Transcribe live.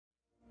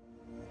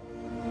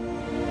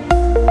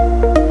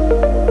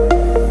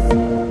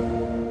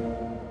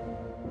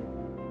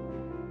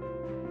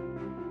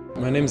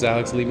My name's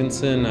Alex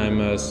Libenson.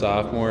 I'm a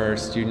sophomore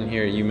student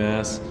here at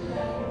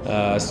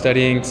UMass,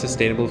 studying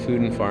sustainable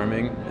food and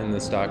farming in the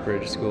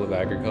Stockbridge School of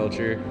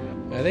Agriculture.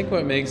 I think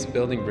what makes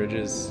building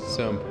bridges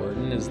so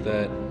important is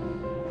that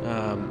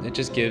it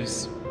just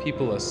gives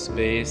people a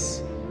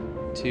space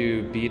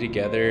to be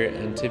together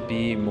and to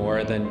be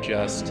more than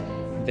just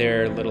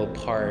their little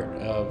part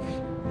of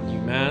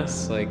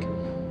UMass. Like,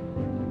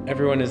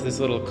 everyone is this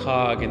little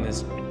cog in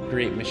this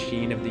great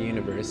machine of the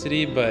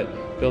university,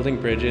 but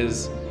building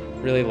bridges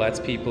really lets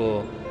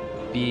people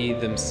be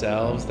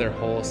themselves, their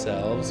whole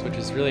selves, which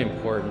is really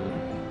important,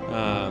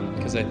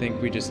 because I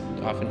think we just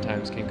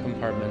oftentimes can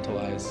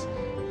compartmentalize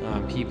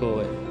people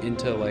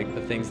into like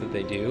the things that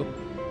they do.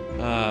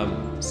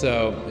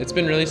 So it's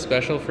been really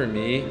special for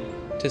me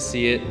to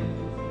see it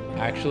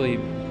actually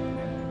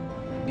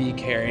be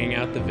carrying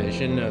out the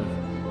vision of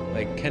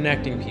like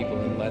connecting people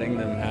and letting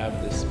them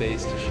have the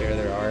space to share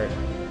their art.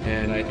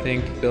 And I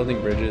think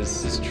building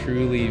bridges is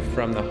truly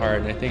from the heart,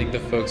 and I think the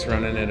folks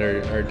running it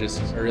are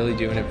really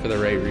doing it for the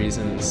right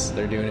reasons.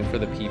 They're doing it for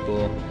the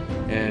people,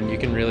 and you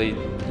can really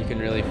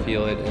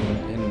feel it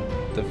in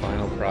the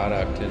final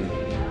product, and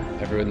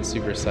everyone's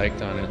super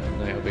psyched on it,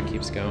 and I hope it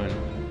keeps going.